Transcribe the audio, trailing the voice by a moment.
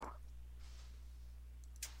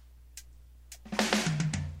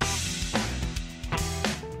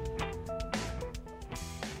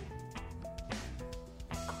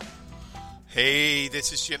Hey,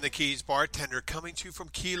 this is Jim the Keys bartender coming to you from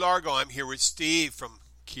Key Largo. I'm here with Steve from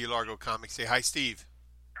Key Largo Comics. Say hi, Steve.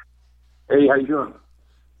 Hey, how you doing?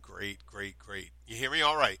 Great, great, great. You hear me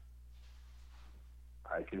all right?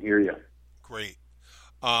 I can hear you. Great.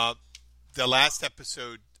 Uh, the last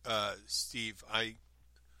episode, Steve, I'm.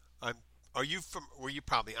 Are you from? Were you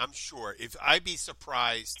probably? I'm sure. If I'd be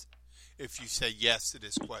surprised if you say yes to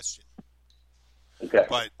this question. Okay.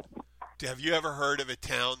 But have you ever heard of a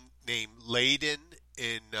town named Leiden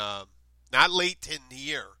in not Leighton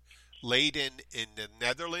here, Leiden in the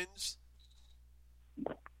Netherlands,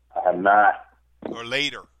 I have not. or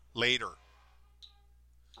later, Leider?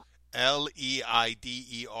 Well,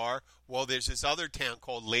 there's this other town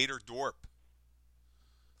called Leiderdorp,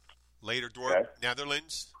 Okay.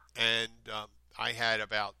 Netherlands, and I had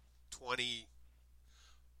about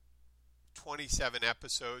 27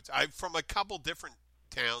 episodes. I'm from a couple different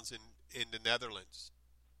towns in the Netherlands.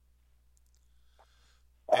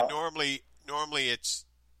 And normally it's,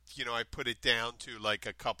 I put it down to like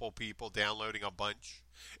a couple people downloading a bunch.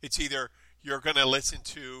 It's either you're going to listen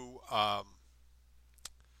to,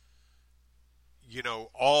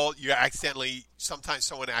 sometimes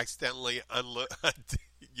someone accidentally,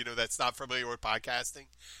 that's not familiar with podcasting,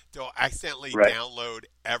 they'll accidentally Right. download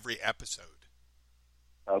every episode.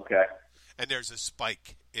 Okay. And there's a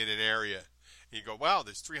spike in an area. And you go, wow,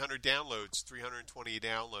 there's 300 downloads, 320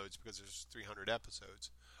 downloads because there's 300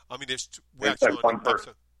 episodes. I mean, we're It's actually like on one the person.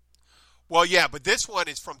 episode. Well, yeah, but this one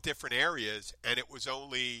is from different areas, and it was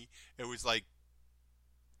like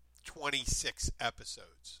 26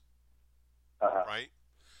 episodes, Uh-huh. right?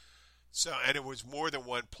 So, and it was more than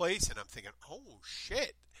one place, and I'm thinking, oh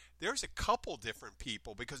shit, there's a couple different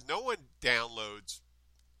people because no one downloads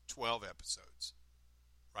 12 episodes,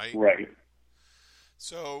 right? Right.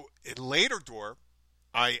 So in Leiderdorp,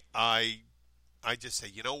 I just say,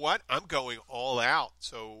 you know what? I'm going all out.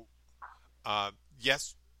 So, uh,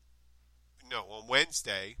 yes, no, on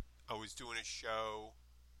Wednesday, I was doing a show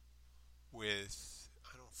with, I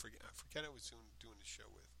forget I was doing a show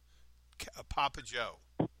with Papa Joe.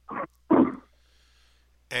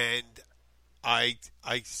 And I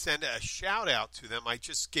sent a shout out to them. I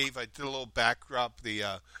did a little backdrop,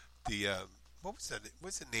 what's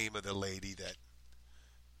the name of the lady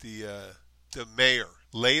the mayor,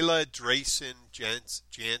 Layla Drayson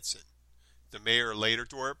Jansen, the mayor of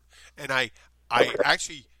Leiderdorp, and I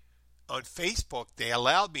actually on Facebook they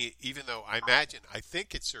allowed me, even though I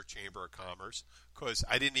think it's their Chamber of Commerce, because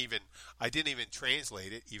I didn't even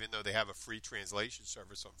translate it, even though they have a free translation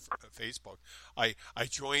service on Facebook. I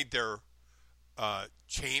joined their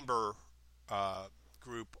chamber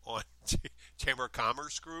group on Chamber of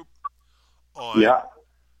Commerce group on Yeah.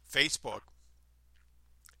 Facebook.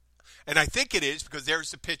 And I think it is because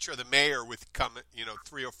there's a picture of the mayor with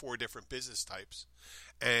three or four different business types,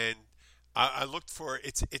 and I looked for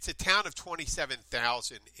it's a town of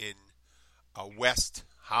 27,000 in West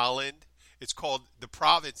Holland. It's called the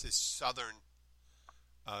province is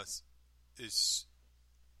uh,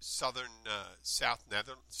 southern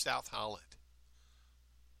South Holland,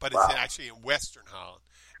 but it's Wow. actually in Western Holland.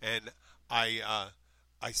 And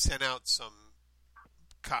I sent out some.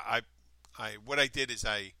 What I did is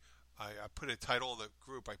I put a title in the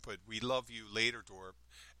group. I put "We love you, Leiderdorp,"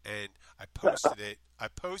 and I posted it. I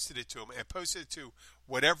posted it to them. I posted it to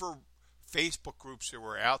whatever Facebook groups there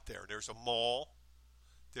were out there. There's a mall.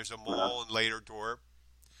 There's a mall in Leiderdorp,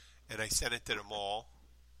 and I sent it to the mall.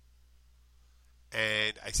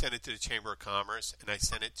 And I sent it to the Chamber of Commerce, and I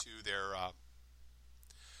sent it to their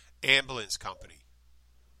ambulance company.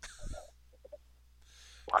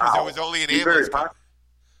 Because Wow. there was only an You're ambulance very company.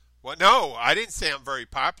 Well, no, I didn't say I'm very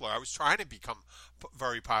popular. I was trying to become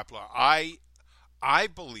very popular. I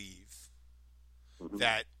believe Mhm.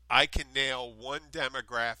 that I can nail one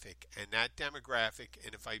demographic, and that demographic,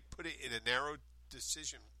 and if I put it in a narrow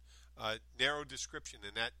description,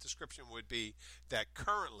 and that description would be that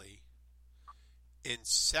currently in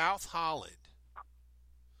South Holland,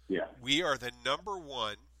 Yeah. we are the number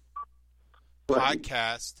one Right.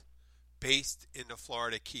 podcast based in the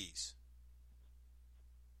Florida Keys.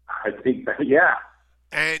 I think that, yeah.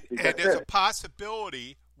 And think and that's there's a it.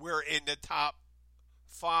 possibility we're in the top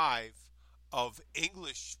 5 of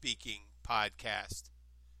English speaking podcast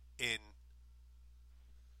in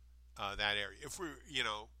that area. If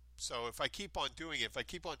so if I keep on doing it,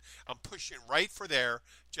 I'm pushing right for there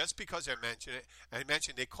just because I mentioned it. I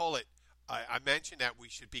mentioned they call it. I mentioned that we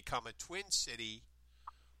should become a twin city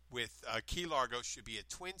with Key Largo should be a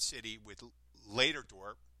twin city with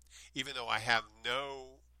Leiderdorp, even though I have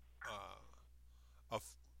uh,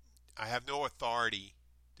 I have no authority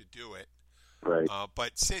to do it. Right.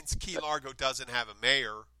 But since Key Largo doesn't have a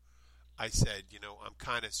mayor, I said, I'm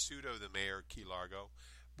kind of pseudo the mayor of Key Largo,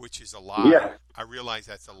 which is a lie. Yeah. I realize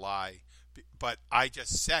that's a lie, but I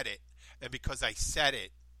just said it, and because I said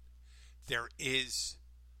it, there is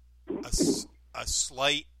a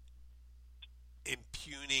slight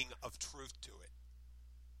impugning of truth to it.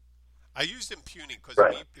 I used impugning because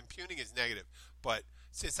Right. impugning is negative, but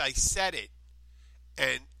since I said it,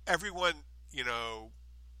 and everyone,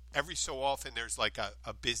 every so often there's like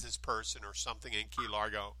a business person or something in Key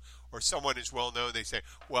Largo, or someone is well known, they say,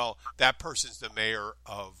 well, that person's the mayor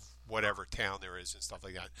of whatever town there is and stuff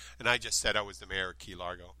like that. And I just said I was the mayor of Key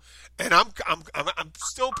Largo. And I'm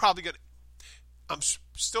still probably going to, I'm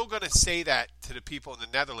still going to say that to the people in the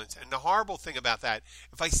Netherlands. And the horrible thing about that,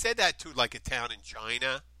 if I said that to like a town in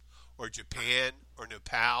China or Japan or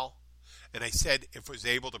Nepal, and I said if I was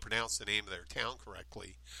able to pronounce the name of their town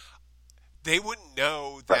correctly, they wouldn't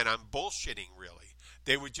know that I'm bullshitting, really.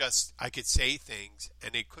 They would just, I could say things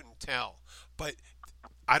and they couldn't tell. But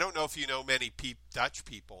I don't know if you know many Dutch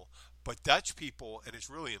people, but Dutch people, and it's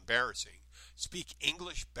really embarrassing, speak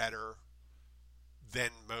English better than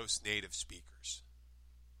most native speakers.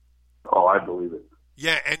 Oh, I believe it.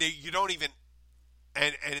 Yeah, and you don't even,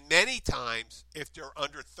 and many times, if they're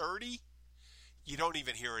under 30, you don't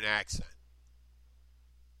even hear an accent.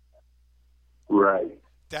 Right.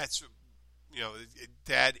 That's,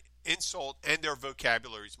 that insult, and their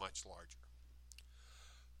vocabulary is much larger.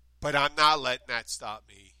 But I'm not letting that stop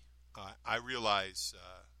me. I realize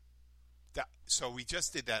that. So we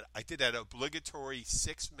just did that. I did that obligatory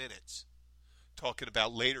 6 minutes talking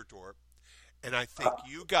about Lederdorp, and I think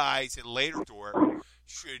you guys in Lederdorp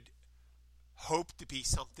should hope to be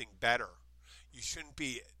something better. You shouldn't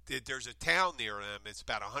be. There's a town near them. It's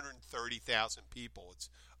about 130,000 people. It's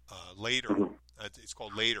Leder. It's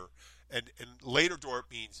called Leder, and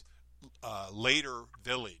Lederdorp means later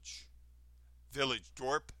village. Village.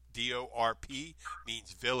 Dorp, D-O-R-P,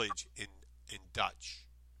 means village in Dutch,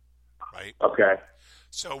 right? Okay.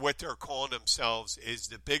 So what they're calling themselves is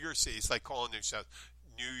the bigger city. It's like calling themselves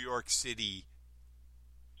New York City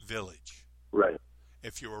Village. Right.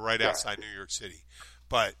 If you were right outside New York City.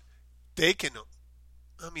 But they can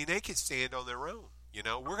stand on their own.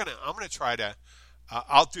 I'm going to try to,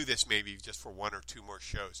 I'll do this maybe just for 1 or 2 more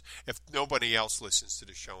shows. If nobody else listens to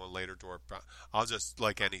the show on Lederdorp, I'll just,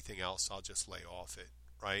 like anything else, I'll just lay off it,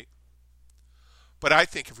 right? But I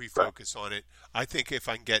think if we focus on it, I think if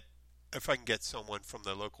I can get someone from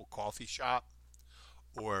the local coffee shop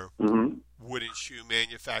or wooden shoe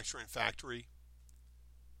manufacturing factory,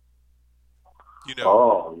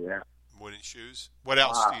 Oh yeah. wooden shoes. What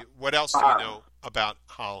else do you know about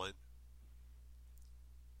Holland?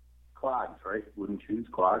 Clogs, right? Wooden shoes,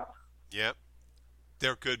 clogs. Yep.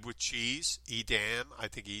 They're good with cheese. Edam. I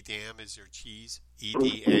think Edam is their cheese.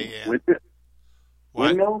 E-D-A-M. What?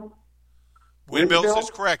 Windmill? Windmills is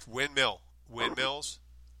correct. Windmills. Windmills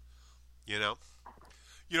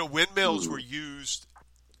were used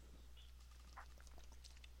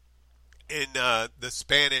in the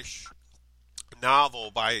Spanish novel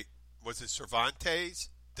by, was it Cervantes?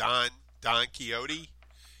 Don Quixote.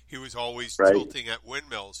 He was always tilting at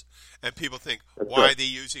windmills, and people think, why are they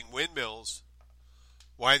using windmills?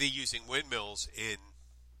 Why are they using windmills in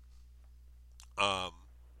a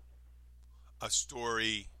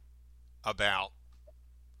story about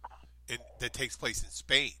that takes place in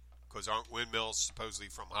Spain? Because aren't windmills supposedly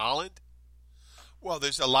from Holland? Well,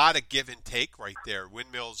 there's a lot of give and take right there.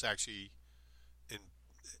 Windmills actually in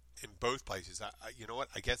both places. You know what?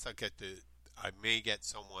 I guess I may get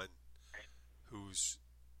someone who's.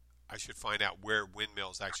 I should find out where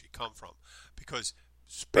windmills actually come from, because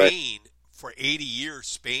Spain, for 80 years,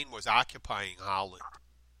 Spain was occupying Holland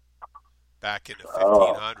back in the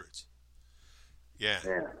 1500s. Yeah.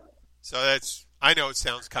 So I know it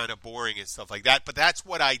sounds kind of boring and stuff like that, but that's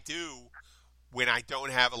what I do when I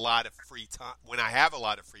don't have a lot of free time. When I have a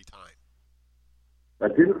lot of free time.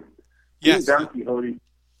 Didn't Don Quixote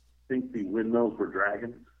think the windmills were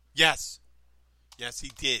dragons? Yes. Yes, he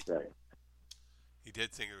did. Right. He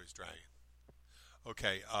did think it was dragon.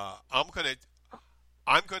 Okay, I'm gonna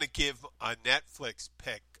give a Netflix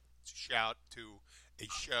pick shout to a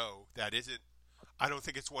show that isn't. I don't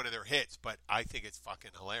think it's one of their hits, but I think it's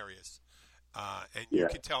fucking hilarious. And you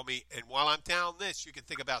can tell me. And while I'm down this, you can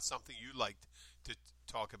think about something you'd like to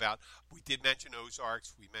talk about. We did mention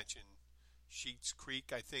Ozarks. We mentioned Schitt's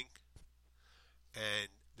Creek, I think, and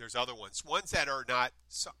there's other ones that are not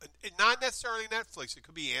necessarily Netflix. It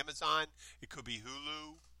could be Amazon. It could be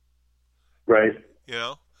Hulu. Right.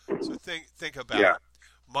 So think about it.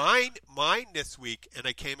 Mine this week, and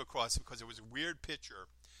I came across it because it was a weird picture.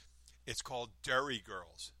 It's called Derry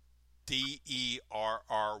Girls. Derry,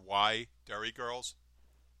 Derry Girls.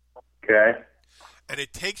 Okay. And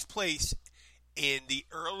it takes place in the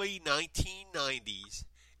early 1990s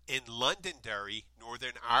in Londonderry,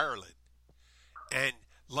 Northern Ireland. And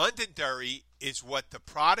Londonderry is what the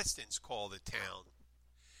Protestants call the town,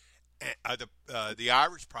 the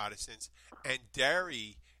Irish Protestants, and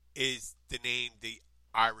Derry is the name the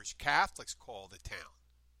Irish Catholics call the town.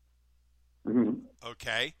 Mm-hmm.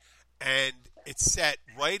 Okay? And it's set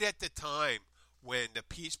right at the time when the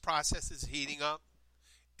peace process is heating up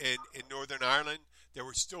in Northern Ireland. There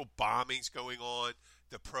were still bombings going on.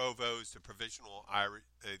 The Provos, the provisional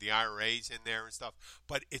the IRA's in there and stuff.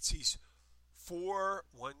 But it's these four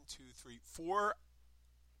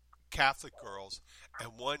Catholic girls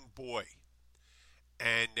and one boy,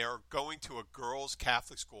 and they're going to a girls'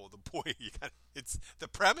 Catholic school. The boy, the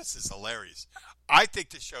premise is hilarious. I think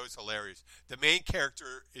the show is hilarious. The main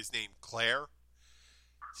character is named Claire.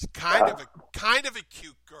 She's kind of a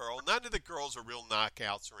cute girl. None of the girls are real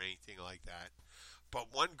knockouts or anything like that,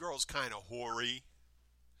 but one girl's kind of hoary,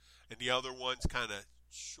 and the other one's kind of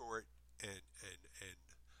short and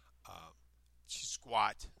she's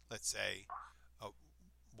squat, let's say,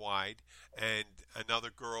 wide, and another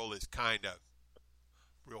girl is kind of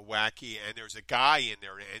real wacky, and there's a guy in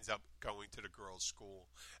there that ends up going to the girls' school,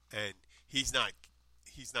 and he's not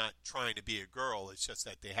trying to be a girl. It's just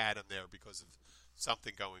that they had him there because of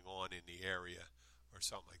something going on in the area or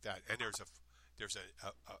something like that. And there's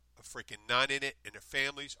a freaking nun in it, and the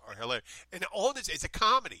families are hilarious. And all this is a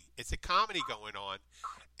comedy. It's a comedy going on,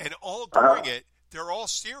 and all during it, they're all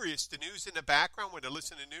serious. The news in the background when they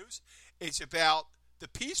listen to news is about the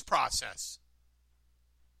peace process.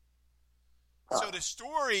 So the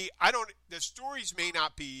story, the stories may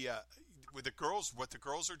not be with the girls, what the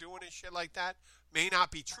girls are doing and shit like that may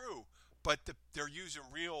not be true, but they're using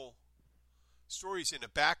real stories in the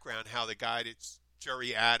background. How the guy that's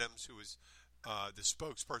Jerry Adams, who was the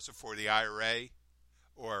spokesperson for the IRA,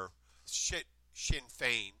 or Sinn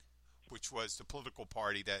Féin, which was the political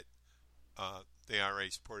party that the IRA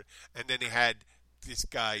supported, and then they had this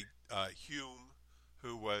guy Hume,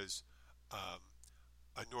 who was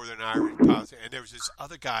a Northern Irish politician, and there was this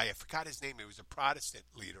other guy, I forgot his name. He was a Protestant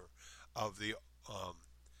leader of the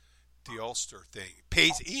Ulster thing.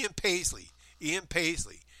 Ian Paisley.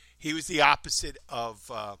 He was the opposite of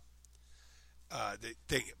the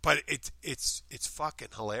thing, but it's fucking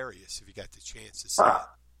hilarious if you got the chance to see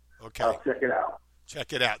it. Okay, I'll check it out.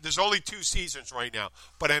 Check it out. There's only 2 seasons right now,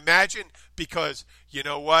 but imagine, because you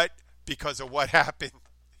know what? Because of what happened,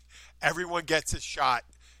 everyone gets a shot.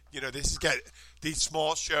 You know, these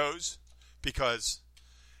small shows, because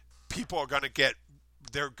people are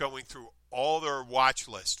they're going through all their watch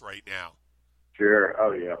list right now. Sure.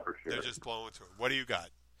 Oh yeah, for sure. They're just blowing through it. What do you got?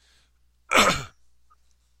 I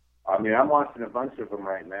mean, I'm watching a bunch of them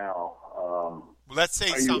right now. Let's say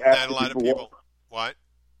something that a lot of people. What?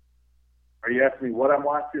 Are you asking me what I'm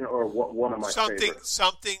watching, or what one of my favorites?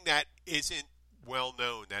 Something that isn't well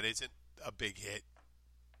known, that isn't a big hit.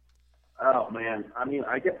 Oh man, I mean,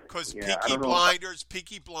 I guess because Peaky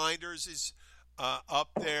Blinders is up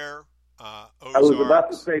there. Ozarks. I was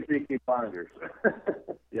about to say Peaky Blinders.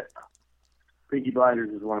 Yeah, Peaky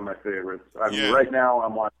Blinders is one of my favorites. I mean, right now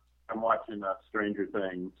I'm watching Stranger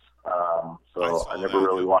Things. So I never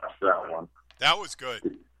really watched that one. That was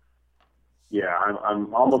good. Yeah,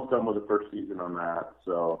 I'm almost done with the first season on that.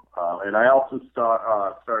 So, and I also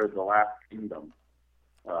started The Last Kingdom.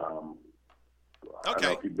 I don't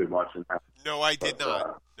know if you've been watching that. No, I did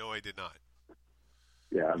not.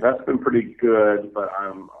 Yeah, that's been pretty good, but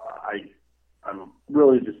I'm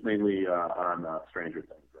really just mainly on Stranger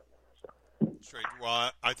Things right now. So.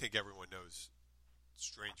 Well, I think everyone knows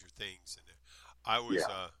Stranger Things, and I was.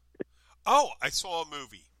 I saw a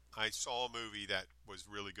movie. That was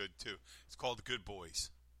really good too. It's called The Good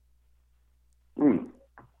Boys.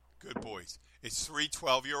 Good Boys. It's 3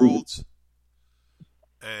 12-year-olds,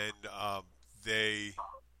 and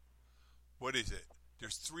what is it?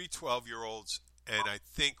 There's 3 12-year-olds, and I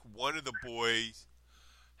think one of the boys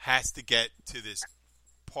has to get to this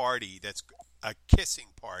party that's a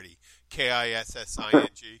kissing party,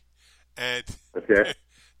 KISSING, and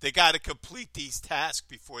they got to complete these tasks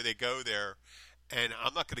before they go there. And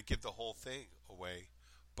I'm not going to give the whole thing away,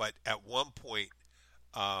 but at one point,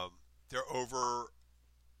 they're over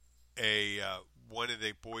one of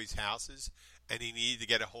the boys' houses, and he needed to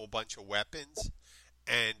get a whole bunch of weapons,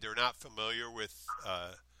 and they're not familiar with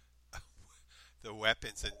the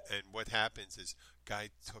weapons. And what happens is, guy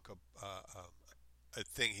took a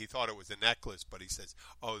thing. He thought it was a necklace, but he says,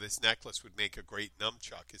 "Oh, this necklace would make a great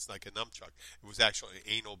nunchuck. It's like a nunchuck." It was actually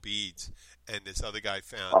anal beads, and this other guy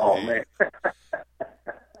found. Oh man!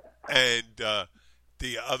 And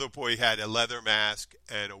the other boy had a leather mask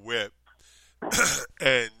and a whip,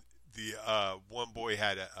 and the one boy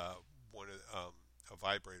had a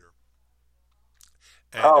vibrator.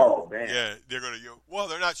 And man! Yeah, they're going to. Well,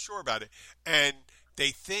 they're not sure about it, and they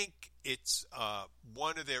think it's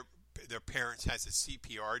one of their parents has a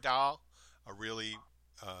CPR doll, a really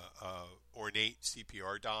ornate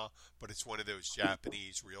CPR doll, but it's one of those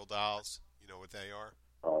Japanese real dolls. You know what they are?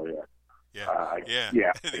 Oh yeah.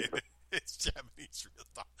 Yeah. It's Japanese real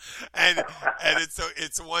doll, and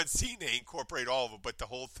it's one scene they incorporate all of them, but the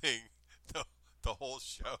whole thing, the whole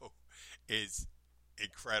show, is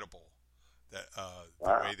incredible. The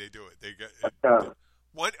way they do it, they get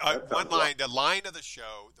one line. The line of the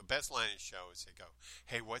show, the best line of the show is they go,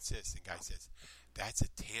 "Hey, what's this?" And the guy says, "That's a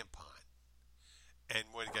tampon."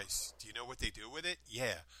 And one guy, "Do you know what they do with it?"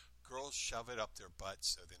 "Yeah, girls shove it up their butts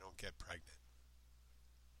so they don't get pregnant."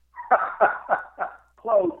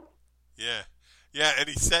 Close. Yeah, and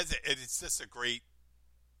he says it, and it's just a great.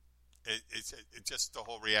 It's just the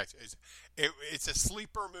whole reaction. It's a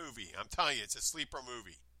sleeper movie. I'm telling you, it's a sleeper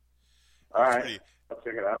movie. All right, I'll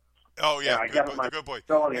check it out. Oh yeah, I got my good boy.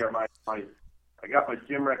 Here, I got my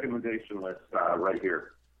gym recommendation list right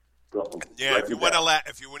here. Yeah, if you want to laugh,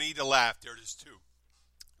 if you need to laugh, there's two.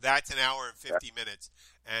 That's an hour and 50 minutes,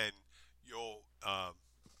 and you'll.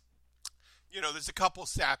 There's a couple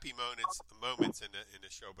sappy moments in the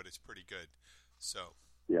show, but it's pretty good. So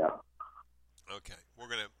yeah. Okay, we're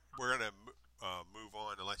gonna move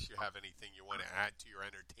on unless you have anything you want to add to your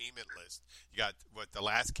entertainment list. You got The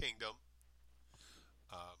Last Kingdom.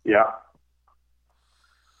 Yeah.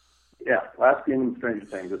 Last Kingdom, Stranger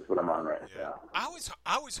Things. That's what I'm on right now. I was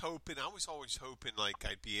always hoping like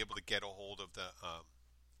I'd be able to get a hold of the.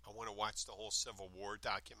 I want to watch the whole Civil War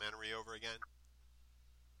documentary over again.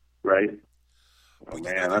 Right. But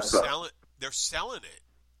man, they're selling it.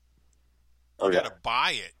 You got to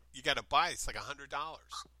buy it. You got to buy it. It's like $100.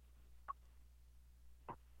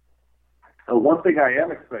 So one thing I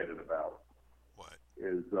am excited about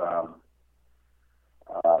is the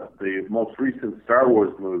most recent Star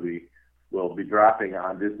Wars movie will be dropping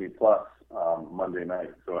on Disney Plus Monday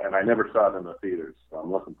night. So, and I never saw it in the theaters, so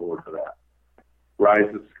I'm looking forward to that.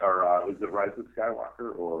 Is it Rise of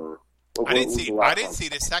Skywalker or? I didn't see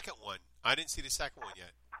the second one. I didn't see the second one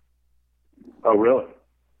yet. Oh, really?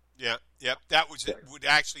 Yeah. Yep. That would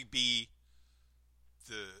actually be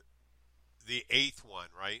the eighth one,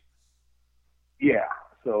 right? Yeah.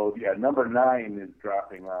 So number 9 is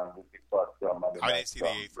dropping on Disney Plus Monday night. I didn't see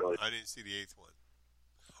the eighth one. I didn't see the eighth one.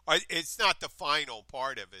 It's not the final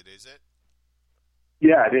part of it, is it?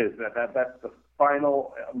 Yeah, it is. That's the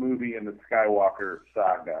final movie in the Skywalker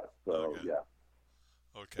saga. So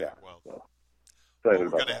Okay. Well, we're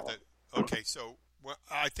going to have to. Okay, so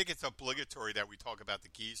I think it's obligatory that we talk about the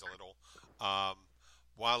keys a little.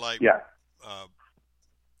 While I,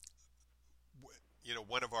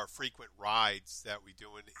 one of our frequent rides that we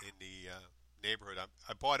do in the neighborhood,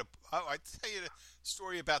 I bought I'd tell you the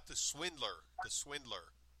story about the Swindler. The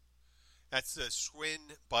Swindler. That's the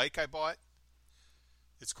Schwinn bike I bought.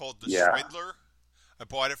 It's called the Swindler. I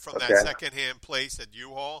bought it from that secondhand place at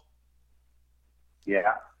U-Haul.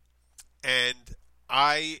 Yeah. And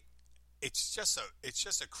it's just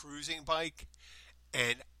a cruising bike,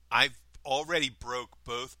 and I've already broke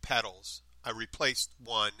both pedals. I replaced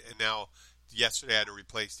one, and now yesterday I had to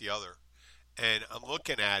replace the other. And I'm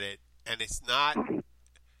looking at it, and it's not.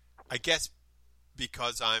 I guess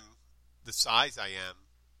because I'm the size I am.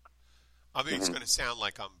 I mean, it's going to sound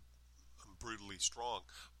like I'm brutally strong,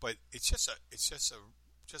 but it's just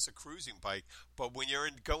a cruising bike. But when you're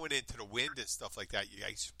going into the wind and stuff like that, you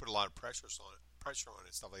just put a lot of pressure on it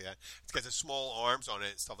and stuff like that. It's got the small arms on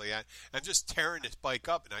it and stuff like that. I'm just tearing this bike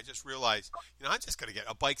up, and I just realized, I'm just going to get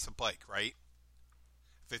a bike's a bike, right?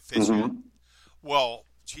 If it fits you. Well,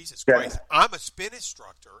 Jesus Christ, I'm a spin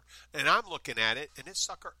instructor, and I'm looking at it, and this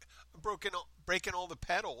sucker, I'm breaking all the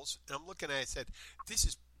pedals, and I'm looking at it and said, this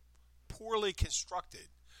is poorly constructed.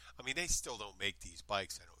 I mean, they still don't make these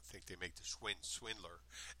bikes. I don't think they make the Swindler,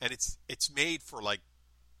 and it's made for like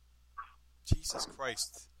Jesus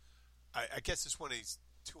Christ. I guess it's one of these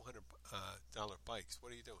 $200 bikes.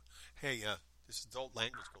 What are you doing? Hey, there's adult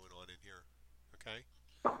language going on in here.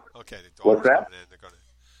 Okay, the dog's coming in. They're gonna.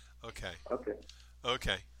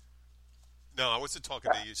 Okay. No, I wasn't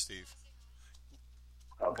talking to you, Steve.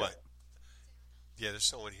 Okay. But yeah, there's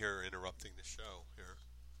someone here interrupting the show here.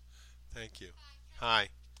 Thank you. Hi.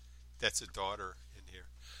 That's a daughter in here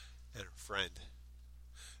and a friend.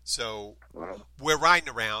 So we're riding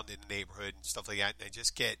around in the neighborhood and stuff like that, and I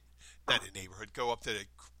just get, not in the neighborhood, go up to the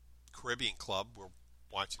Caribbean Club. We're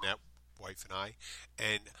watching that, wife and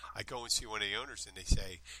and I go and see one of the owners, and they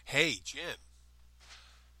say, "Hey, Jim,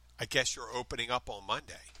 I guess you're opening up on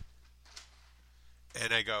Monday."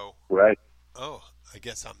 And I go, right. "Oh, I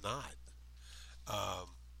guess I'm not.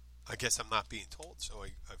 I guess I'm not being told." So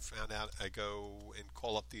I found out. I go and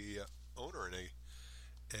call up the owner, and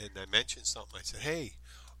I mentioned something. I said, "Hey,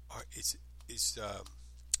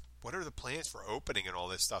 what are the plans for opening and all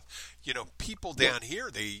this stuff?" People down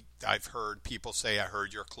here, I've heard people say, "I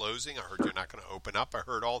heard you're closing. I heard you're not going to open up. I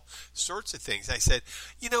heard all sorts of things." I said,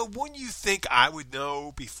 wouldn't you think I would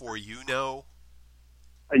know before you know?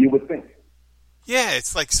 You would think. Yeah,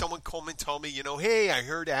 it's like someone called me and told me, "Hey, I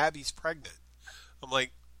heard Abby's pregnant." I'm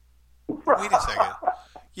like, wait a second.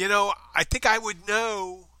 I think I would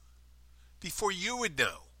know before you would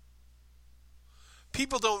know.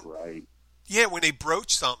 People don't. Right. Yeah, when they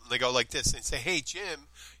broach something, they go like this and say, "Hey, Jim,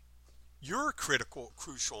 you're a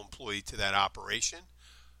crucial employee to that operation.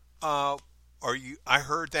 I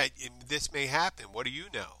heard that this may happen. What do you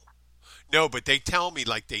know?" No, but they tell me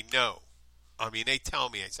like they know. I mean, they tell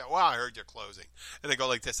me. I say, "Well, I heard you're closing," and they go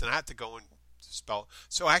like this, and I have to go and spell.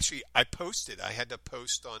 So actually, I posted. I had to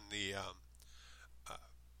post on the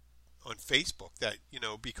on Facebook that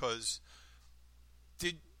because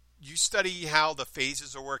did you study how the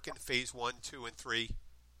phases are working? Phase 1, 2, and 3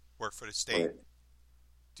 work for the state. Right.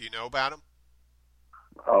 Do you know about them?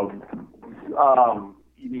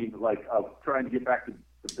 You mean like trying to get back to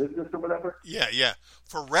the business or whatever? Yeah.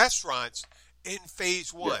 For restaurants in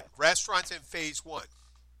phase 1, restaurants in phase 1.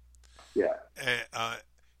 Yeah.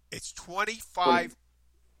 It's 25%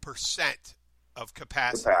 of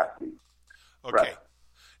capacity. Okay. Right.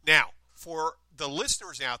 Now, for the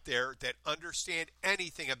listeners out there that understand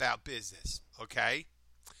anything about business, okay,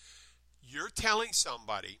 you're telling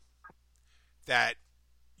somebody that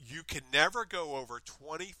you can never go over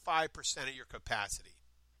 25% of your capacity.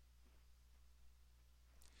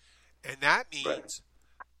 And that means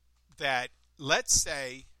that, let's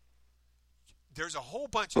say, there's a whole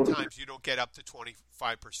bunch of times you don't get up to 25%.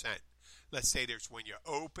 Let's say there's when you're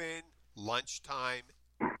open, lunchtime,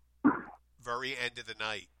 very end of the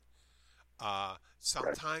night.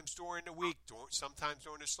 Sometimes during the week, sometimes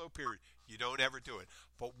during the slow period, you don't ever do it.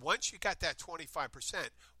 But once you got that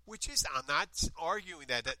 25%, which is, I'm not arguing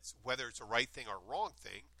that's whether it's a right thing or a wrong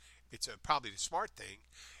thing. It's probably the smart thing.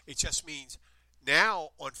 It just means now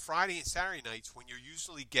on Friday and Saturday nights when you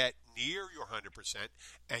usually get near your 100%,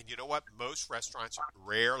 and you know what? Most restaurants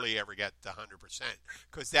rarely ever get the 100%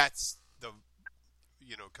 because that's the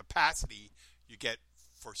capacity you get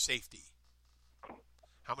for safety.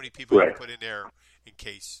 How many people you put in there in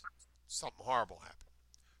case something horrible happens?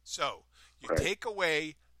 So you take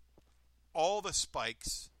away all the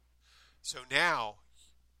spikes. So now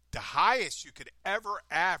the highest you could ever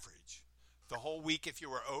average the whole week if you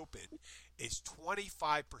were open is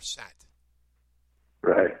 25%.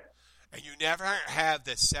 Right. And you never have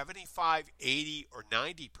the 75, 80, or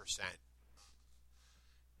 90%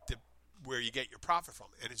 where you get your profit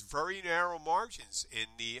from. And it's very narrow margins in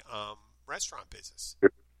the restaurant business.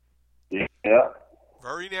 Yeah.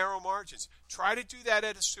 Very narrow margins. Try to do that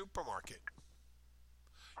at a supermarket.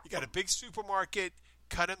 You got a big supermarket,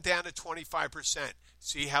 cut them down to 25%.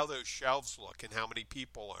 See how those shelves look and how many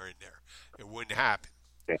people are in there. It wouldn't happen.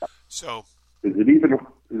 Yeah. So, is it even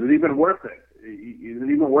worth it? Is it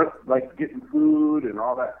even worth like getting food and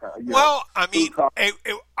all that? Well, I mean,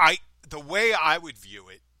 the way I would view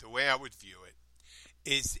it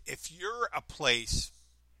is if you're a place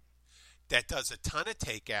that does a ton of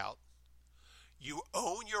takeout, you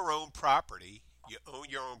own your own property.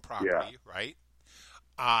 Right?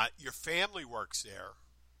 Your family works there,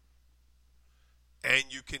 and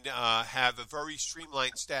you can have a very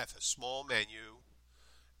streamlined staff, a small menu,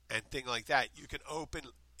 and thing like that.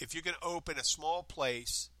 If you can open a small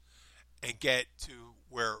place and get to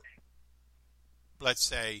where, let's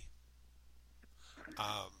say,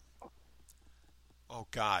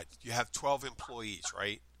 you have 12 employees,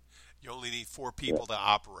 right? You only need 4 people to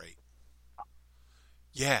operate.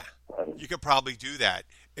 Yeah, you could probably do that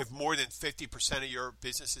if more than 50% of your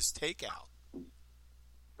business is takeout.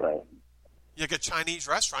 Right. Like a Chinese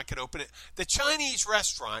restaurant can open it. The Chinese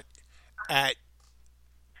restaurant at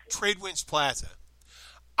Tradewinds Plaza,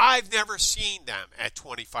 I've never seen them at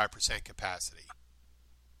 25% capacity.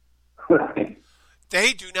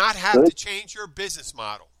 They do not have to change your business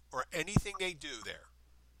model or anything they do there.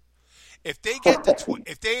 If they get to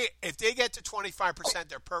if they get to 25%,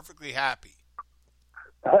 they're perfectly happy.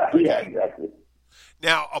 Okay? Yeah, exactly.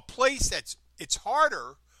 Now, a place it's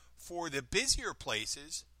harder for the busier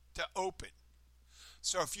places to open.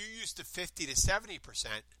 So if you're used to 50 to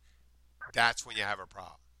 70%, that's when you have a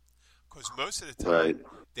problem. Because most of the time,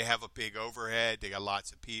 they have a big overhead, they got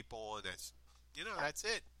lots of people, and that's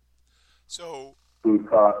it. So food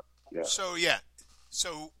cost. Yeah.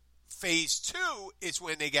 So phase 2 is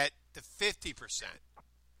when they get to 50%.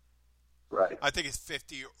 Right. I think it's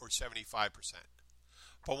 50 or 75%.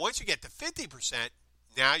 But once you get to 50%,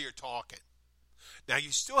 now you're talking. Now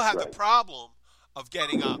you still have the problem of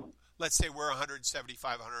getting up. Let's say we're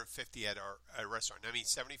 175, 150 at our restaurant. I mean,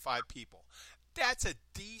 75 people. That's a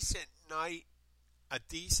decent night.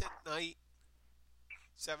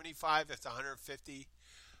 75, that's 150.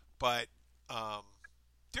 But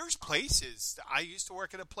there's places. I used to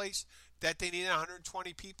work at a place that they needed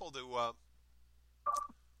 120 people to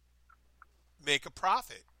make a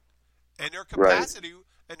profit, and their capacity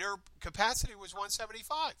was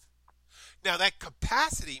 175. Now that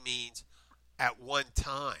capacity means at one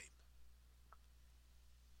time,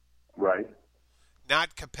 right?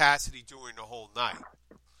 Not capacity during the whole night.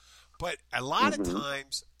 But a lot of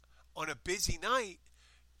times on a busy night,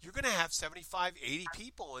 you're going to have 75, 80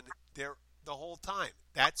 people in there the whole time.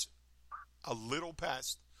 That's a little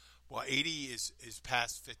past. Well, 80 is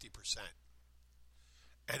past 50%.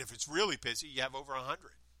 And if it's really busy, you have over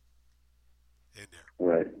 100 in there.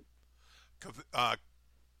 Right.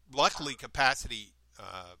 Luckily, capacity,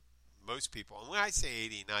 most people, and when I say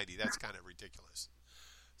 80, 90, that's kind of ridiculous.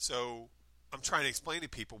 So I'm trying to explain to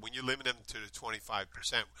people, when you limit them to the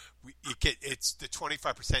 25%, it's the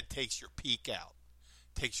 25% takes your peak out,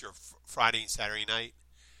 takes your Friday and Saturday night.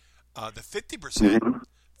 The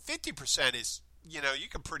 50% is, you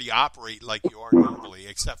can pretty operate like you are normally,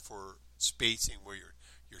 except for spacing where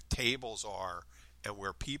your tables are and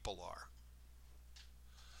where people are.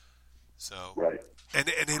 So, and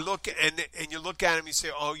they look and you look at them, you say,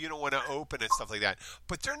 oh, you don't want to open and stuff like that.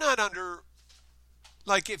 But they're not under,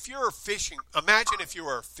 like if you're imagine if you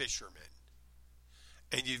were a fisherman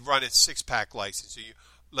and you run a 6-pack license,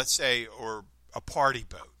 let's say, or a party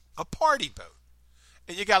boat,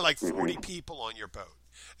 and you got like 40 people on your boat,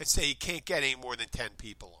 and say you can't get any more than 10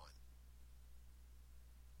 people on.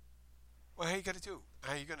 Well, how are you going to do?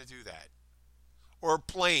 How are you going to do that? Or a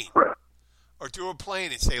plane. Or do a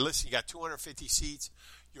plane and say, listen, you got 250 seats.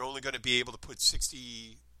 You're only going to be able to put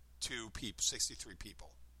 63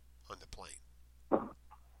 people on the plane.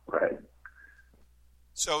 Right.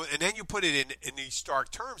 So, and then you put it in these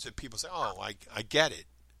stark terms and people say, oh, I get it.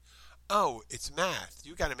 Oh, it's math.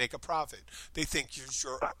 You got to make a profit. They think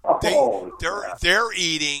they're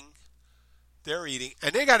eating,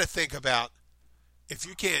 and they got to think about if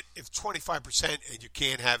 25% and you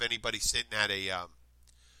can't have anybody sitting at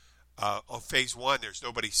on phase 1, there's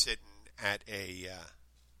nobody sitting at a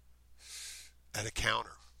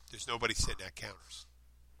counter. There's nobody sitting at counters.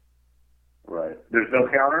 Right. There's no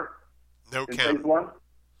counter? No in counter. Phase 1? In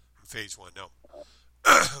phase 1, no.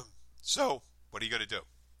 So, what are you going to do?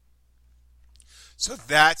 So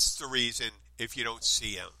that's the reason if you don't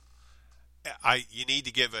see them, you need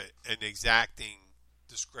to give an exacting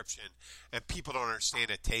description, and people don't understand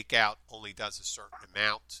that takeout only does a certain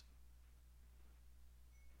amount.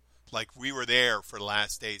 Like we were there for the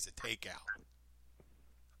last days of takeout.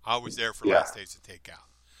 I was there for last days of takeout.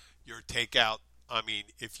 Your takeout, I mean,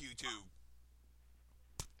 if you do,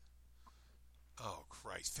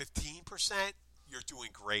 15%, you're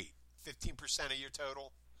doing great. 15% of your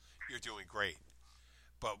total, you're doing great.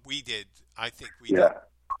 But I think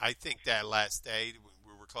that last day when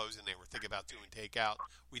we were closing, they were thinking about doing takeout.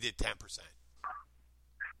 We did 10%.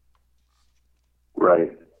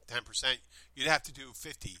 Right. 10%. You'd have to do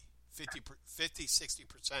 50,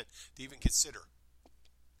 60% to even consider.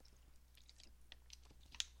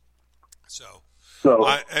 So is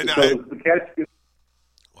the catch good?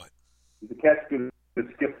 What? Is the catch good to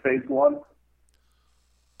skip phase 1?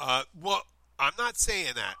 Well, I'm not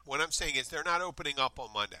saying that. What I'm saying is they're not opening up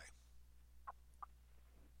on Monday.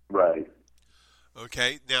 Right.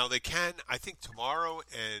 Okay. Now they can. I think tomorrow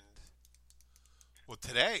and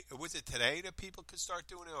today. Was it today that people could start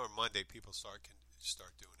doing it, or Monday people can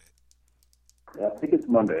start doing it? Yeah, I think it's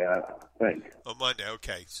Monday. I think. On Monday.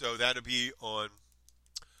 Okay. So that'll be on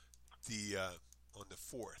the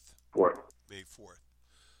 4th. May 4th.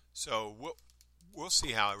 So we'll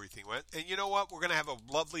see how everything went. And you know what? We're going to have a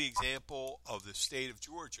lovely example of the state of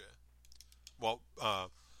Georgia. Well,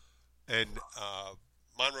 and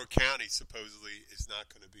Monroe County supposedly is not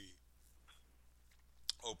going to be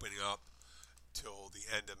opening up till the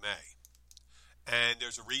end of May. And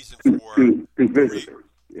there's a reason for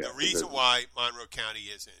the reason why Monroe County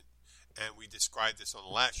isn't and we described this on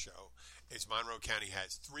the last show, is Monroe County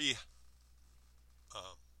has three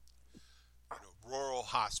rural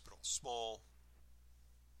hospitals, small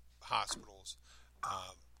hospitals,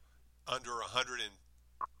 under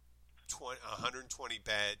 120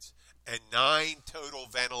 beds, and 9 total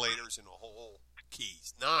ventilators in the whole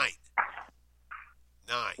Keys. 9.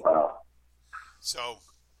 Wow. So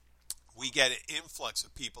we get an influx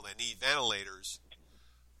of people that need ventilators.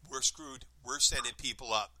 We're screwed. We're sending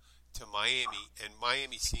people up to Miami, and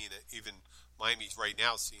Miami's seeing it. Even Miami's right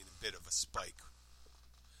now seeing a bit of a spike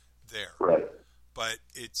there. Right. But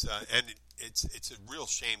it's a real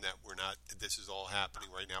shame that this is all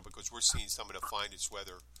happening right now, because we're seeing some of the finest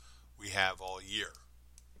weather we have all year.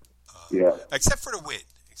 Except for the wind.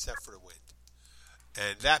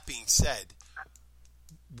 And that being said,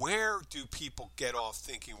 where do people get off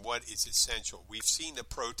thinking what is essential? We've seen the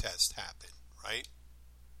protests happen, right?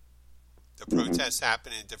 The protests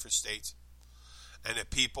happen in different states, and the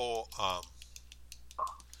people,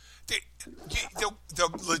 the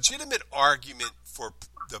legitimate argument for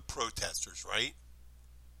the protesters, right,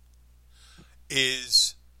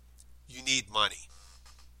 is you need money,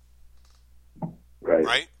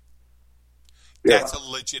 right? Yeah. That's a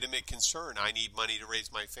legitimate concern. I need money to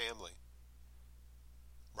raise my family,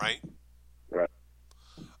 right? Right.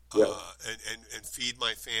 Yeah. And feed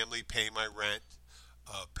my family, pay my rent,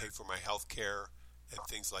 pay for my health care, and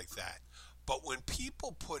things like that. But when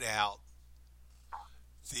people put out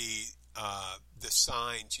the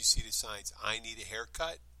signs, you see the signs, I need a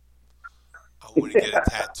haircut, I want to get a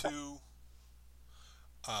tattoo,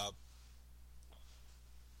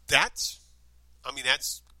 that's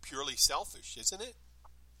purely selfish, isn't it?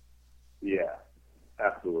 Yeah,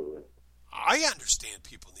 absolutely. I understand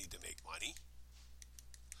people need to make money.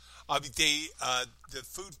 The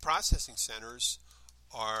food processing centers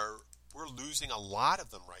we're losing a lot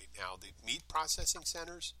of them right now. The meat processing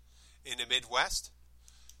centers in the Midwest,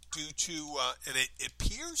 due to, and it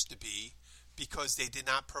appears to be because they did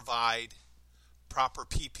not provide proper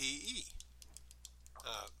PPE,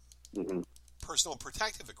 personal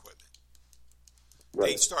protective equipment.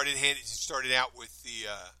 Right. They started out with the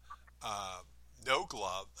no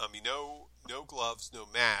gloves, no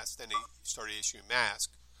masks. Then they started issuing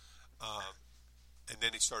masks, and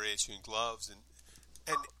then they started issuing gloves, and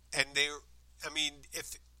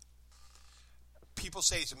if people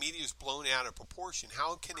say the media is blown out of proportion,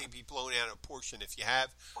 how can they be blown out of proportion if you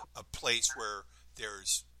have a place where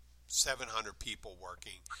there's 700 people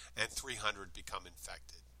working and 300 become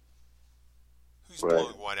infected? Who's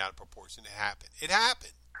blowing what out of proportion? It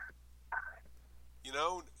happened.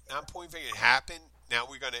 I'm pointing finger. It happened. Now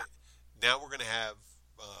we're gonna have.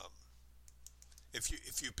 If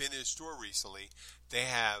you've been in a store recently, they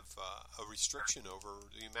have a restriction over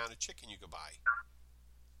the amount of chicken you can buy.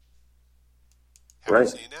 Have you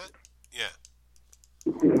seen that? Yeah.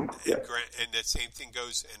 And that same thing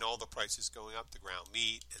goes, and all the prices going up, the ground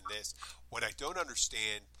meat and this. What I don't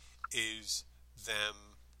understand is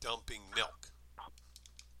them dumping milk.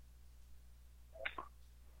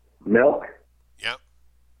 Milk? Yep.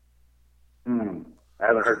 I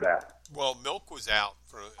haven't heard that. Well, milk was out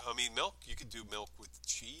milk, you could do milk with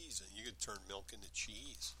cheese, and you could turn milk into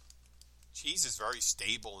cheese. Cheese is very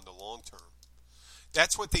stable in the long term.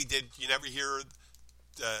 That's what they did. You never hear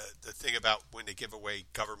the thing about when they give away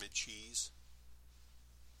government cheese?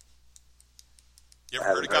 You ever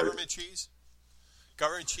heard of government cheese?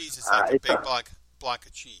 Government cheese is like a big block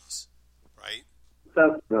of cheese, right?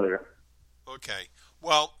 Sounds familiar. Okay.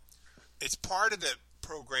 Well, it's part of the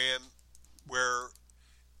program where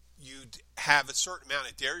you'd have a certain amount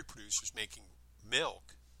of dairy producers making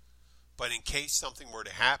milk, but in case something were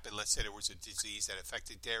to happen, let's say there was a disease that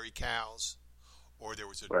affected dairy cows, or there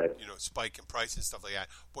was a spike in price and stuff like that,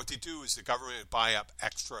 what they do is the government would buy up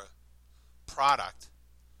extra product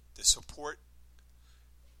to support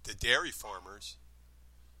the dairy farmers,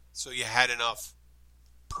 so you had enough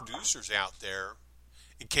producers out there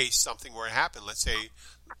in case something were to happen. Let's say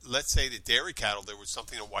the dairy cattle, there was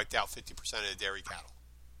something that wiped out 50% of the dairy cattle.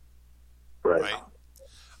 Right?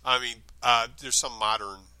 There's some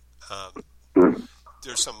modern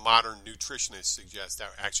nutritionists suggest that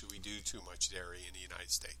actually we do too much dairy in the United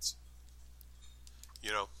States.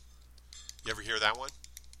 You ever hear that one?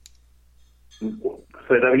 Say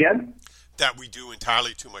that again? That we do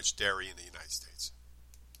entirely too much dairy in the United States.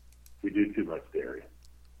 We do too much dairy.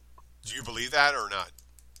 Do you believe that or not?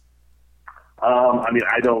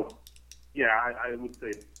 I don't. Yeah, I would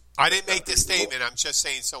say. I didn't make this statement. I'm just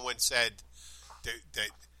saying someone said that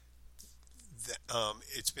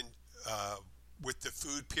it's been with the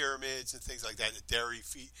food pyramids and things like that. The dairy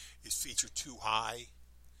is featured too high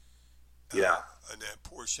Yeah. and a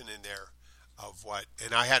portion in there of what.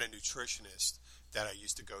 And I had a nutritionist that I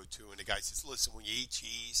used to go to, and the guy says, "Listen, when you eat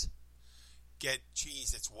cheese, get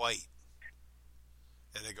cheese that's white."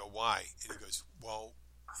 And I go, "Why?" And he goes, "Well,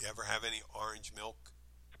 you ever have any orange milk?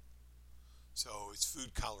 So it's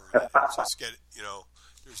food coloring. Just get it.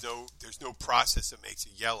 There's no process that makes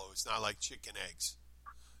it yellow. It's not like chicken eggs.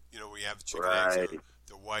 We have chicken eggs,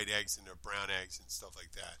 the white eggs and the brown eggs and stuff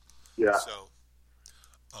like that. Yeah. So,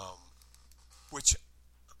 which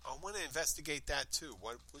I want to investigate that too.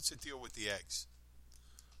 What's the deal with the eggs?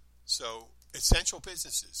 So, essential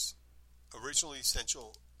businesses, originally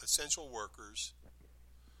essential workers.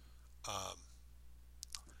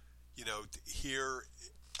 Here,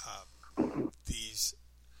 these.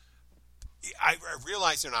 I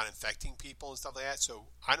realize they're not infecting people and stuff like that, so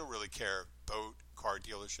I don't really care. Car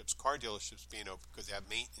dealerships being open because they have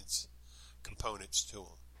maintenance components to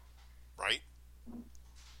them, right?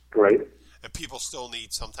 Right. And people still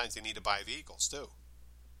sometimes they need to buy vehicles too.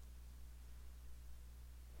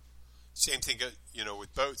 Same thing,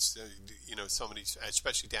 with boats. Some of these,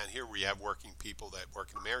 especially down here where you have working people that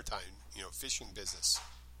work in the maritime, fishing business.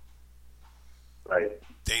 Right.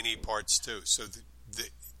 They need parts too. So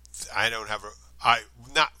I don't have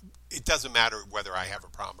it doesn't matter whether I have a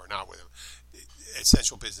problem or not with them.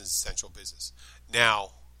 Essential business.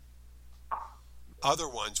 Now, other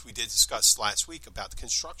ones we did discuss last week about the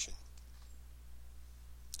construction.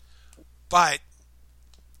 But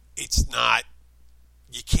it's not,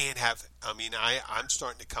 you can't have, I'm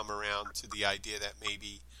starting to come around to the idea that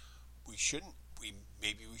maybe we shouldn't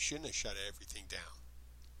have shut everything down.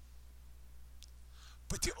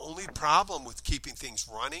 But the only problem with keeping things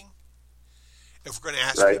running, if we're going to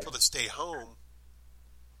ask people to stay home,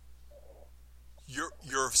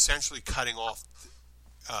 you're essentially cutting off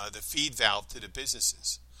the feed valve to the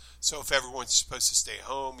businesses. So if everyone's supposed to stay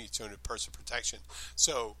home, you turn to personal protection.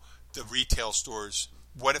 So the retail stores,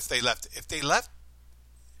 what if they left?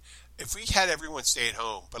 If we had everyone stay at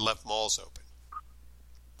home but left malls open,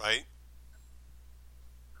 right?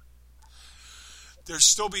 There'd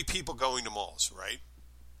still be people going to malls, right?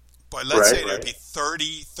 But let's say there'd be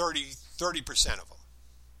 30% of them,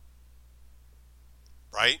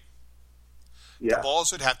 right? Yeah. The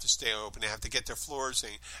malls would have to stay open. They have to get their floors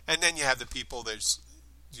in. And then you have the people,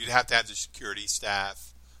 you'd have to have the security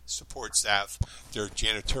staff, support staff, their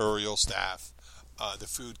janitorial staff, the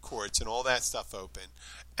food courts, and all that stuff open.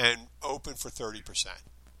 And open for 30%.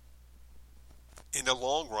 In the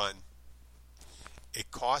long run, it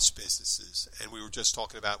costs businesses, and we were just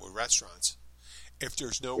talking about with restaurants, if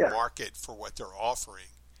there's no market for what they're offering,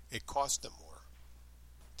 it costs them more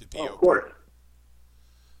to be open. Of course.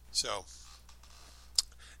 So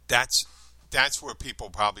that's where people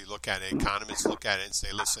probably look at it. Economists look at it and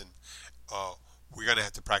say, listen, we're going to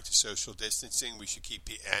have to practice social distancing. We should keep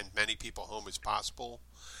as many people home as possible.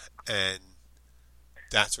 And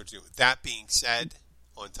that's what you do. That being said,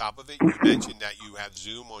 on top of it, you mentioned that you have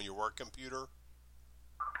Zoom on your work computer,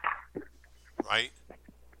 right?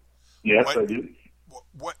 Yes, I do.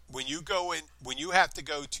 When you have to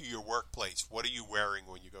go to your workplace, what are you wearing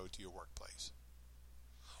when you go to your workplace?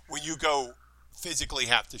 When you physically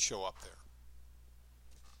have to show up there?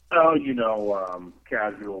 Oh,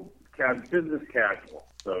 casual, business casual.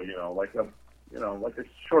 So, like a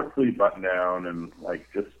short sleeve button down and like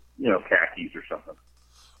just, khakis or something.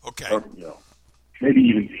 Okay. Or, maybe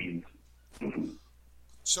even jeans.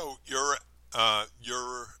 So your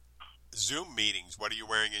Zoom meetings, what are you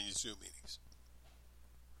wearing in your Zoom meetings?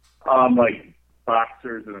 Like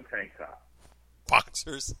boxers and a tank top.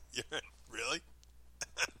 Boxers? Yeah, really?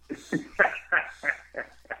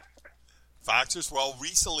 Boxers? Well,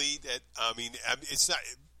 recently it's not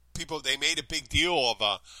people. They made a big deal of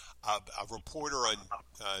a reporter on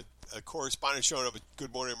a correspondent showing up at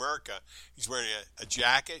Good Morning America. He's wearing a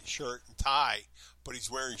jacket, shirt, and tie, but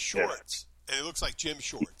he's wearing shorts, and it looks like gym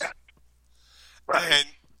shorts. Right. And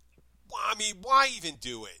why even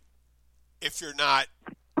do it if you're not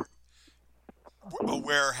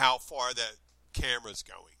aware how far the camera's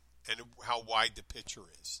going and how wide the picture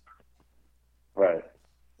is? Right.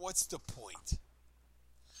 What's the point?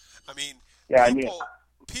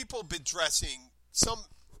 People been dressing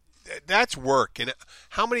that's work. And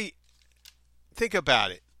think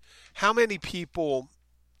about it. How many people,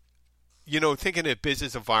 thinking in a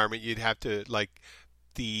business environment, you'd have to, like,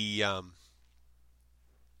 the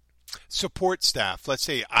support staff, let's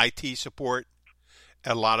say IT support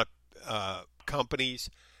at a lot of companies,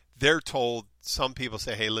 they're told, some people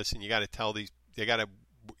say, hey, listen, you got to tell these, you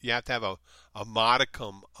have to have a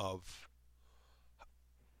modicum of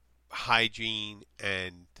hygiene,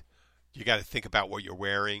 and you got to think about what you're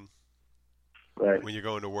wearing. right. when you're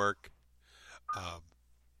going to work.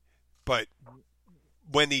 But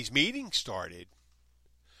when these meetings started,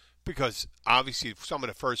 because obviously some of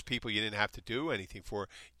the first people you didn't have to do anything for,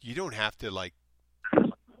 you don't have to like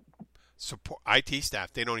support IT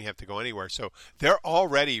staff. They don't even have to go anywhere. So they're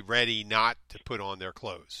already ready not to put on their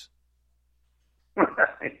clothes.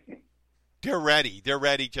 They're ready. They're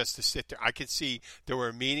ready just to sit there. I could see there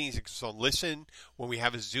were meetings. So listen, when we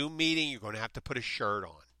have a Zoom meeting, you're going to have to put a shirt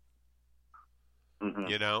on. Mm-hmm.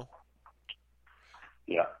 You know?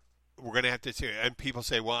 Yeah. We're going to have to see. And people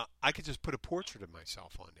say, well, I could just put a portrait of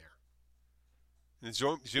myself on there. In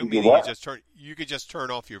Zoom meeting, you could just turn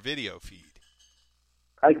off your video feed.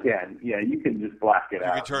 I can. Yeah, you can just black it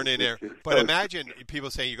out. You can turn in there. But imagine people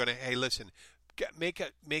saying you're going to, hey, listen, make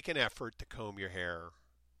an effort to comb your hair,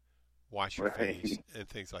 wash your face, and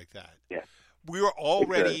things like that. Yeah. We were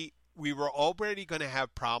already going to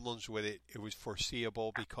have problems with it. It was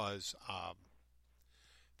foreseeable because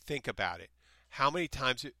think about it. How many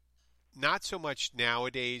times not so much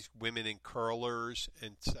nowadays women in curlers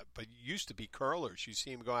but used to be curlers. You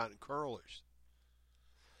see them go out in curlers.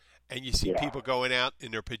 And you see people going out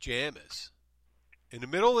in their pajamas in the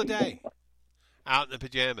middle of the day, out in the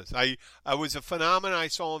pajamas. I was a phenomenon I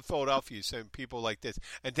saw in Philadelphia, seeing people like this.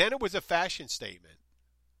 And then it was a fashion statement,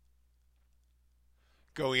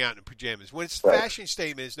 going out in pajamas. When it's a fashion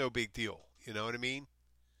statement, it's no big deal. You know what I mean?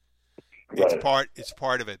 Right. It's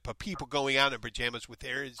part of it. But people going out in pajamas with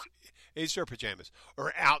their pajamas,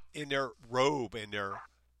 or out in their robe in their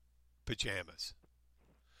pajamas.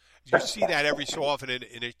 You see that every so often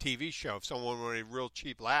in a TV show. If someone wanted a real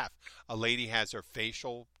cheap laugh, a lady has her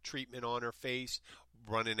facial treatment on her face,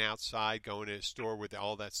 running outside, going to a store with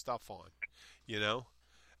all that stuff on, you know?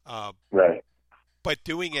 Right. But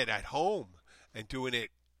doing it at home and doing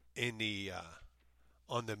it in the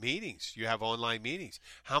on the meetings, you have online meetings.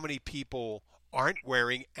 How many people aren't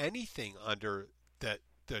wearing anything under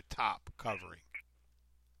the top covering?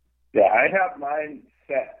 Yeah, I have mine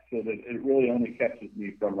set so that it really only catches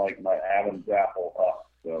me from like my Adam's apple up.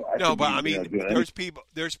 So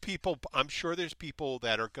there's people. I'm sure there's people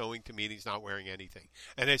that are going to meetings not wearing anything,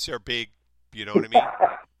 and it's their big. You know what I mean?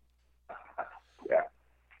 Yeah.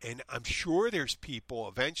 And I'm sure there's people.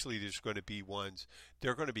 Eventually, there's going to be ones.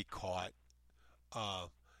 They're going to be caught.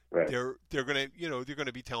 Right. They're going to they're going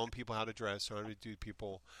to be telling people how to dress, or how to do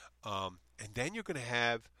people, and then you're going to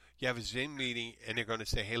have a Zoom meeting, and they're going to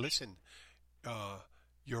say, hey, listen.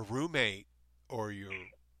 Your roommate or your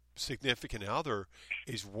significant other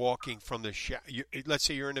is walking from the shower. Let's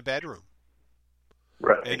say you're in the bedroom,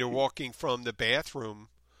 right, and you're walking from the bathroom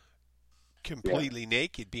completely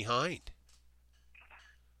naked behind.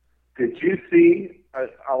 Did you see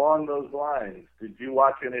along those lines? Did you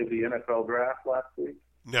watch any of the NFL draft last week?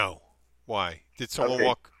 No. Why? Did someone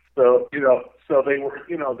walk? So they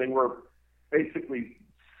were basically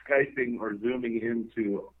Skyping or Zooming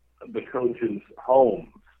into the coaches' homes,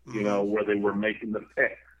 where they were making the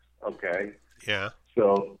picks. Okay. Yeah.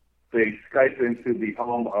 So they Skyped into the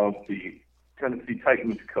home of the Tennessee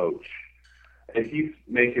Titans coach, and he's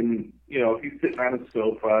making, he's sitting on his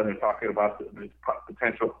sofa and they're talking about the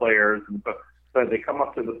potential players, and but they come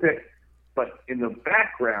up to the pick, but in the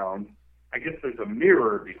background, I guess there's a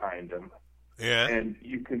mirror behind him. Yeah. And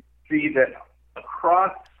you can see that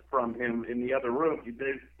across from him in the other room,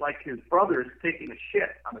 there's like his brother's taking a shit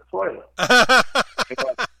on the toilet.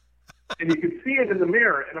 And you can see it in the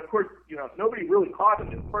mirror, and of course, nobody really caught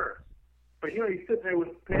it at first. But he's sitting there with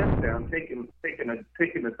his pants down, taking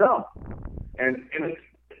a dump, and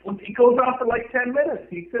he goes on for like 10 minutes.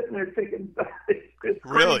 He's sitting there taking. It's crazy.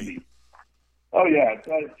 Really? Oh yeah,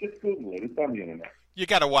 it's just Google it. It's on the internet. You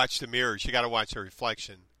got to watch the mirrors. You got to watch the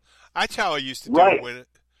reflection. That's how I used to do it when.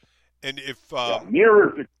 And if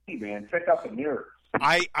mirrors are key, man. Check out the mirrors.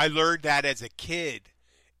 I learned that as a kid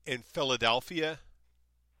in Philadelphia.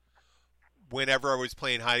 Whenever I was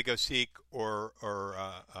playing hide and go seek, or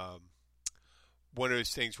one of those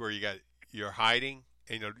things where you're hiding,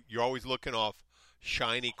 and you're always looking off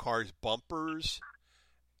shiny cars' bumpers,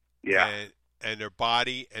 and their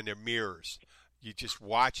body and their mirrors. You just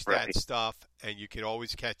watch that stuff, and you can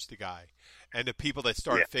always catch the guy. And the people that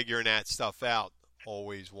start figuring that stuff out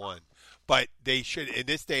always won. But they should, in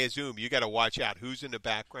this day of Zoom, you got to watch out who's in the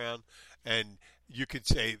background, and you could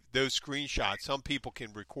say those screenshots. Some people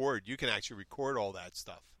can record. You can actually record all that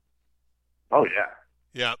stuff. Oh yeah.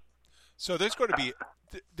 Yeah. So there's going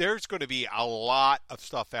to be a lot of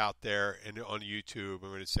stuff out there on YouTube. I'm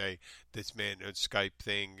going to say this man on Skype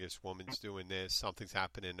thing, this woman's doing this, something's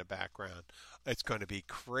happening in the background. It's going to be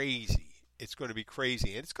crazy. It's going to be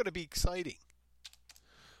crazy, and it's going to be exciting.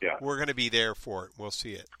 Yeah. We're going to be there for it. We'll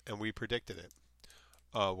see it, and we predicted it.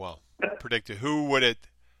 Well, predicted. Who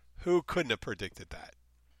couldn't have predicted that?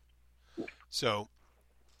 So,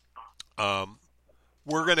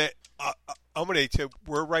 we're gonna.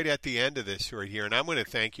 We're right at the end of this right here, and I'm gonna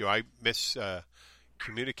thank you. I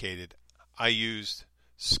communicated. I used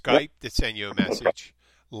Skype to send you a message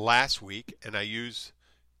last week, and I used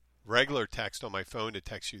regular text on my phone to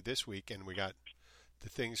text you this week, and we got the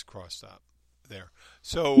things crossed up there.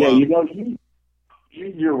 So yeah, use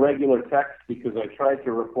your regular text, because I tried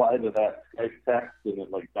to reply to that Skype text and it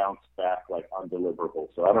bounced back undeliverable.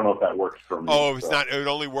 So I don't know if that works for me. Oh, it's not. It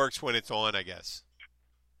only works when it's on, I guess.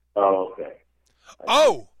 Oh, okay.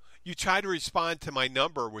 Oh, you tried to respond to my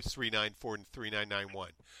number with 394 and 3991,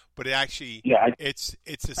 but it actually it's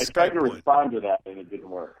a Skype. I tried to respond to that and it didn't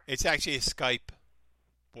work. It's actually a Skype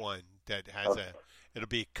one that has it'll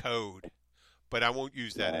be a code, but I won't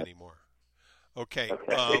use that anymore. Okay.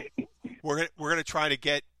 We're gonna try to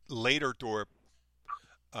get Lederdorp.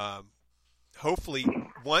 Hopefully,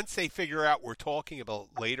 once they figure out we're talking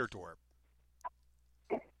about Lederdorp,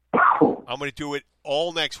 I'm gonna do it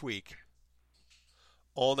all next week.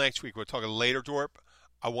 All next week we're talking Lederdorp.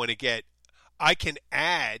 I can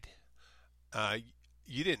add.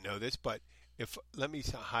 You didn't know this, but let me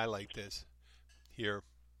highlight this here.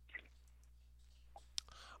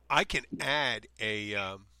 I can add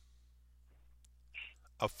a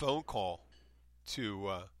phone call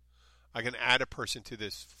to. I can add a person to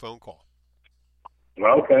this phone call.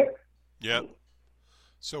 Okay. Yep.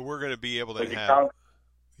 So we're going to be able to have.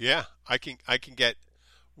 Yeah, I can get.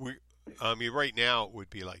 Right now it would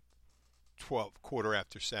be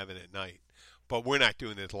 7:15 at night, but we're not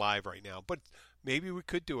doing it live right now. But maybe we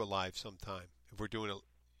could do it live sometime if we're doing it.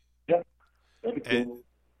 Yeah. That'd be cool.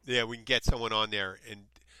 Yeah, we can get someone on there, and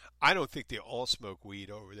I don't think they all smoke weed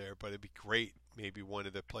over there, but it'd be great. Maybe one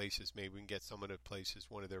of the places. Maybe we can get some of the places,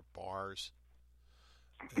 one of their bars,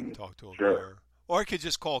 and talk to them there. Or I could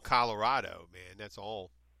just call Colorado, man. That's all.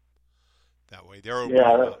 That way, they're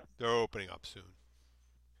opening up soon.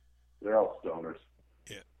 They're all stoners.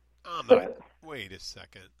 Yeah, I'm not. Wait a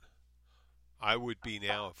second. I would be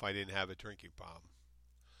now if I didn't have a drinking problem.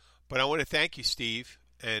 But I want to thank you, Steve,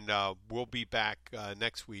 and we'll be back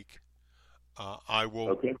next week. I will.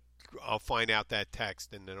 Okay. I'll find out that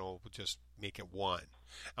text, and then I'll just make it one.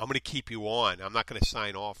 I'm going to keep you on. I'm not going to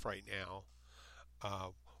sign off right now.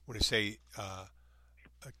 I'm going to say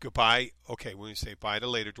goodbye. Okay, we're going to say bye to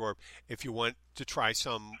Lederdorp. If you want to try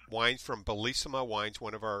some wines from Bellissima Wines,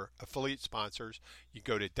 one of our affiliate sponsors, you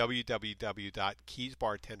go to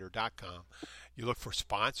www.keysbartender.com. You look for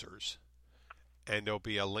sponsors, and there'll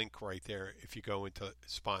be a link right there if you go into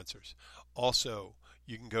sponsors. Also,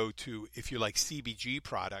 you can go to, if you like CBG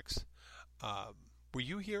products, were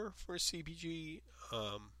you here for CBG?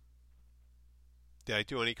 Did I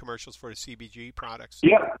do any commercials for the CBG products?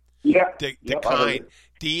 Yeah. Dekind,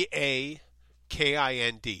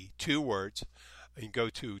 DAKIND, 2 words. You can go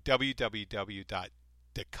to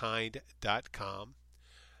www.dekind.com,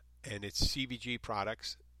 and it's CBG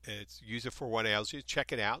products. It's use it for what ails you.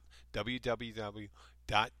 Check it out,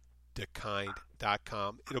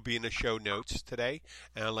 www.dekind.com. It'll be in the show notes today,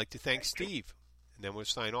 and I'd like to thank Steve, and then we'll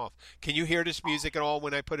sign off. Can you hear this music at all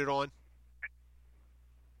when I put it on?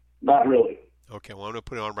 Not really. Okay, well, I'm going to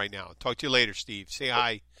put it on right now. Talk to you later, Steve. Say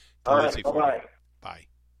hi to All Lindsay right, for me. Bye.